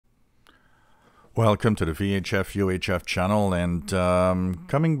Welcome to the VHF UHF channel, and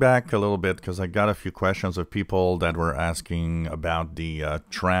coming back a little bit because I got a few questions of people that were asking about the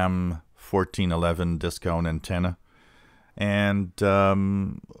TRAM 1411 Discone antenna. And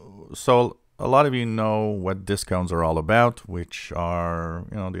so a lot of you know what Discones are all about, which are,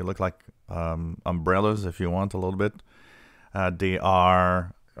 they look like umbrellas if you want a little bit. They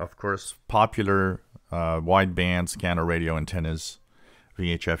are, of course, popular wideband scanner radio antennas,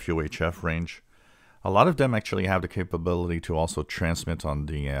 VHF UHF range. A lot of them actually have the capability to also transmit on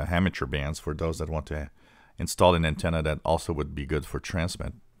the amateur bands for those that want to install an antenna that also would be good for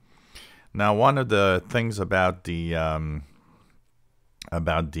transmit. Now, one of the things about the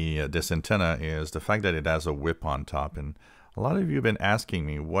this antenna is the fact that it has a whip on top, and a lot of you have been asking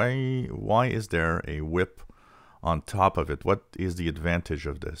me why is there a whip on top of it? What is the advantage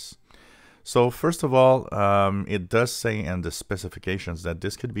of this? So first of all, it does say in the specifications that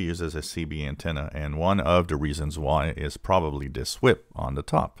this could be used as a CB antenna, and one of the reasons why is probably this whip on the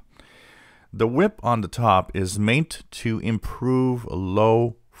top. The whip on the top is meant to improve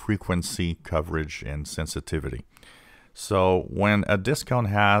low frequency coverage and sensitivity. So when a Discone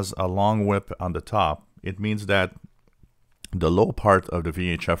has a long whip on the top, it means that the low part of the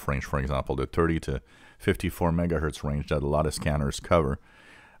VHF range, for example, the 30 to 54 megahertz range that a lot of scanners cover,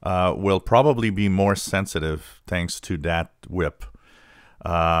 will probably be more sensitive thanks to that whip.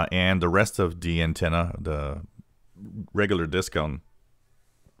 And the rest of the antenna, the regular Discone,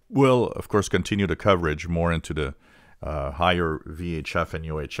 will, of course, continue the coverage more into the higher VHF and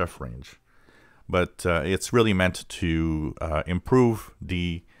UHF range. But it's really meant to improve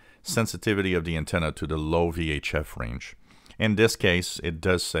the sensitivity of the antenna to the low VHF range. In this case, it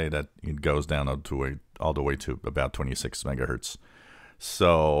does say that it goes down all the way to about 26 megahertz.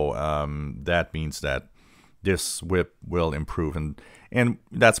 So that means that this whip will improve, and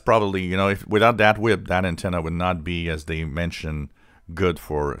that's probably, if without that whip, that antenna would not be, as they mention, good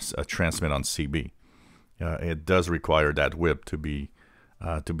for a transmit on CB. It does require that whip to be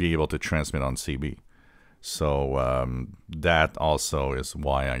able to transmit on CB. So that also is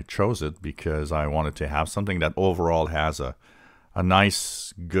why I chose it, because I wanted to have something that overall has a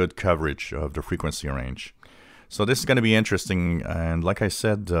nice, good coverage of the frequency range. So this is going to be interesting, and like I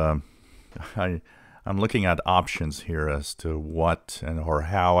said, I'm looking at options here as to what or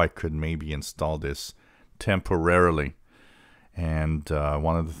how I could maybe install this temporarily. And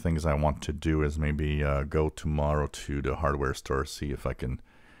one of the things I want to do is maybe go tomorrow to the hardware store, see if I can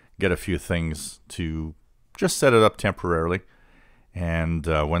get a few things to just set it up temporarily. And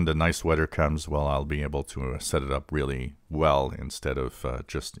when the nice weather comes, well, I'll be able to set it up really well instead of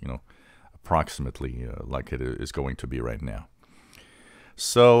just, approximately like it is going to be right now.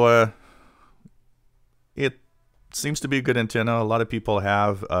 So it seems to be a good antenna. A lot of people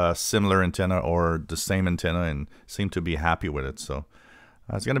have a similar antenna or the same antenna and seem to be happy with it. So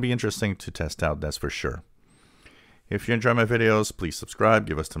it's going to be interesting to test out, that's for sure. If you enjoy my videos, please subscribe,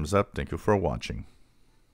 give us thumbs up. Thank you for watching.